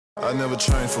I never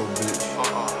trained for a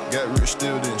bitch. Got rich,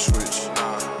 still didn't switch.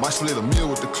 Might split a meal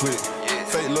with the click.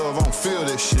 Fake love, I don't feel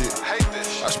that shit.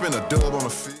 I spent a dub on a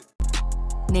fit.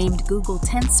 Named Google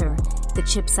Tensor, the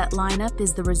chipset lineup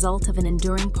is the result of an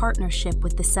enduring partnership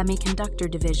with the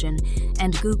semiconductor division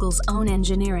and Google's own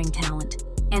engineering talent.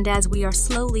 And as we are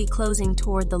slowly closing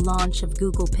toward the launch of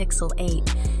Google Pixel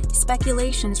 8,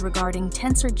 speculations regarding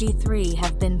Tensor G3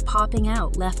 have been popping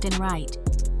out left and right.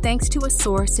 Thanks to a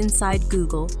source inside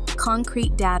Google,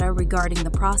 concrete data regarding the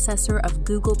processor of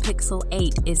Google Pixel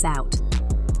 8 is out.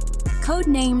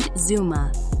 Codenamed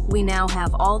Zuma, we now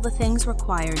have all the things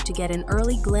required to get an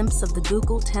early glimpse of the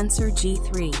Google Tensor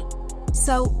G3.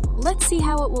 So, let's see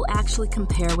how it will actually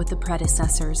compare with the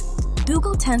predecessors.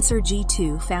 Google Tensor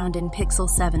G2, found in Pixel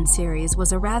 7 series,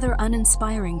 was a rather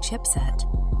uninspiring chipset.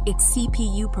 Its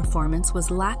CPU performance was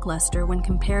lackluster when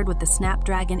compared with the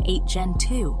Snapdragon 8 Gen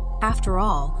 2. After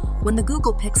all, when the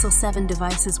Google Pixel 7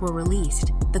 devices were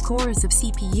released, the cores of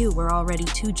CPU were already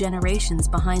 2 generations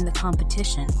behind the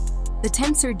competition. The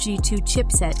Tensor G2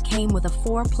 chipset came with a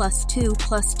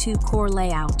 4+2+2 core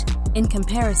layout. In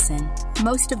comparison,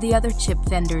 most of the other chip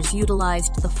vendors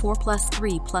utilized the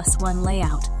 4+3+1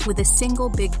 layout with a single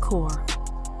big core.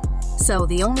 So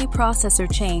the only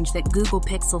processor change that Google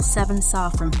Pixel 7 saw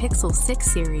from Pixel 6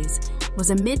 series was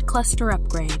a mid-cluster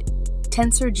upgrade.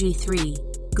 Tensor G3,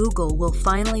 Google will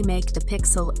finally make the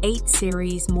Pixel 8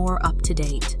 series more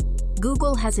up-to-date.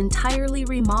 Google has entirely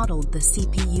remodeled the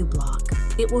CPU block.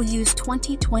 It will use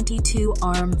 2022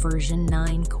 ARM version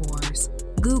 9 cores.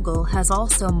 Google has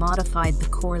also modified the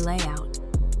core layout.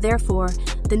 Therefore,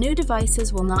 the new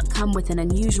devices will not come with an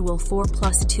unusual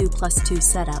 4+2+2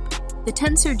 setup. The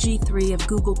Tensor G3 of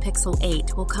Google Pixel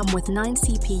 8 will come with 9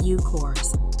 CPU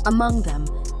cores. Among them,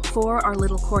 4 are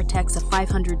Little Cortex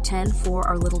A510, 4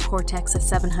 are Little Cortex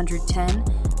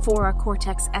A710, 4 are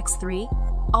Cortex X3.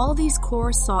 All these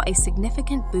cores saw a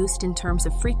significant boost in terms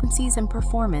of frequencies and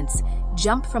performance,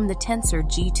 jump from the Tensor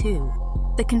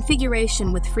G2. The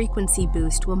configuration with frequency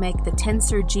boost will make the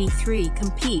Tensor G3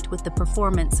 compete with the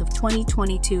performance of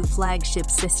 2022 flagship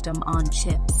system on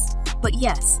chips. But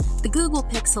yes, the Google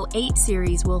Pixel 8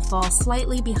 series will fall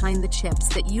slightly behind the chips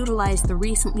that utilize the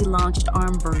recently launched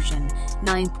ARM version,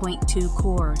 9.2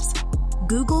 cores.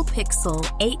 Google Pixel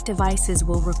 8 devices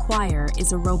will require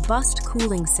is a robust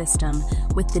cooling system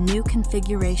with the new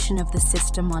configuration of the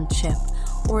system on chip,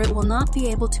 or it will not be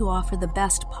able to offer the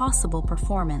best possible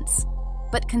performance.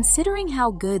 But considering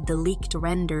how good the leaked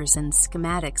renders and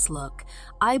schematics look,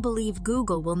 I believe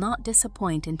Google will not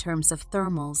disappoint in terms of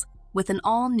thermals, with an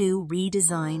all-new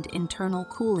redesigned internal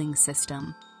cooling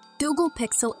system. Google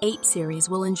Pixel 8 series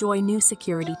will enjoy new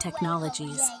security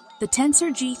technologies. The Tensor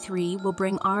G3 will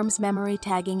bring ARM's memory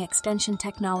tagging extension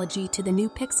technology to the new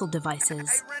Pixel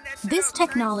devices. This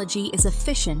technology is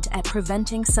efficient at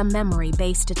preventing some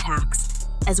memory-based attacks,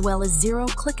 as well as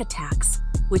zero-click attacks,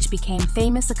 which became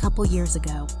famous a couple years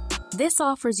ago. This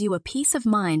offers you a peace of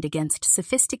mind against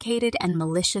sophisticated and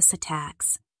malicious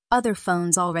attacks. Other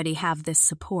phones already have this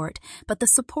support, but the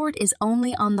support is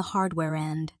only on the hardware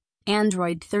end.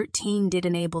 Android 13 did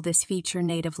enable this feature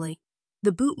natively.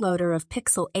 The bootloader of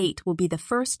Pixel 8 will be the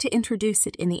first to introduce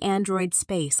it in the Android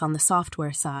space on the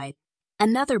software side.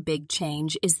 Another big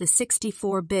change is the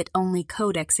 64-bit only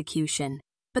code execution,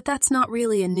 but that's not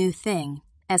really a new thing,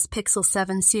 as Pixel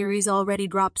 7 series already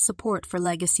dropped support for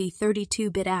legacy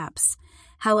 32-bit apps.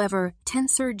 However,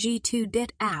 Tensor G2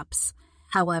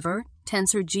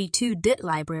 DIT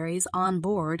libraries on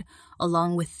board,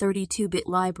 along with 32-bit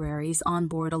libraries on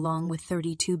board along with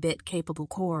 32-bit capable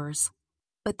cores.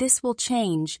 But this will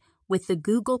change with the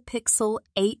Google Pixel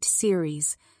 8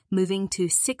 series moving to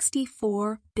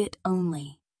 64-bit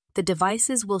only. The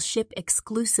devices will ship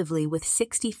exclusively with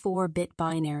 64-bit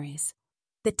binaries.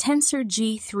 The Tensor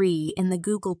G3 in the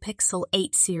Google Pixel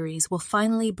 8 series will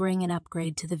finally bring an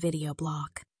upgrade to the video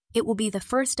block. It will be the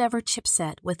first ever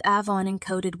chipset with Avon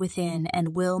encoded within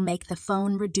and will make the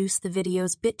phone reduce the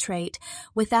video's bitrate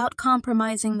without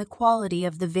compromising the quality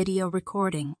of the video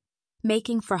recording,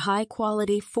 making for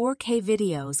high-quality 4K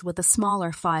videos with a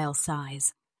smaller file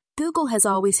size. Google has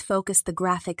always focused the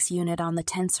graphics unit on the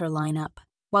Tensor lineup.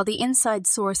 While the inside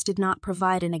source did not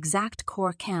provide an exact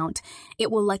core count, it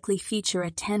will likely feature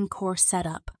a 10-core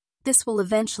setup. This will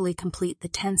eventually complete the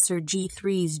Tensor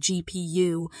G3's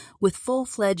GPU with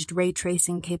full-fledged ray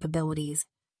tracing capabilities.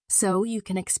 So you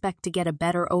can expect to get a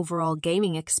better overall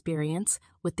gaming experience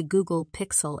with the Google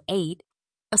Pixel 8.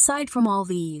 Aside from all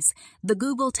these, the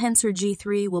Google Tensor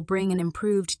G3 will bring an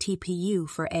improved TPU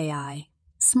for AI.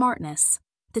 Smartness.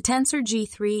 The Tensor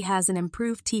G3 has an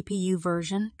improved TPU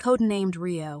version, codenamed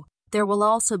Rio, There will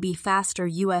also be faster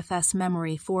UFS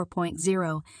memory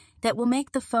 4.0 that will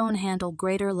make the phone handle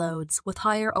greater loads with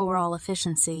higher overall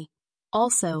efficiency.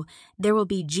 Also, there will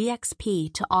be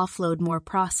GXP to offload more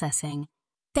processing.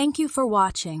 Thank you for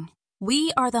watching.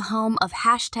 We are the home of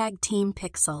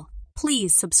 #TeamPixel.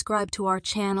 Please subscribe to our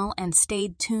channel and stay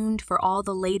tuned for all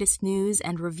the latest news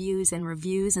and reviews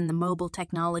in the mobile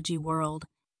technology world.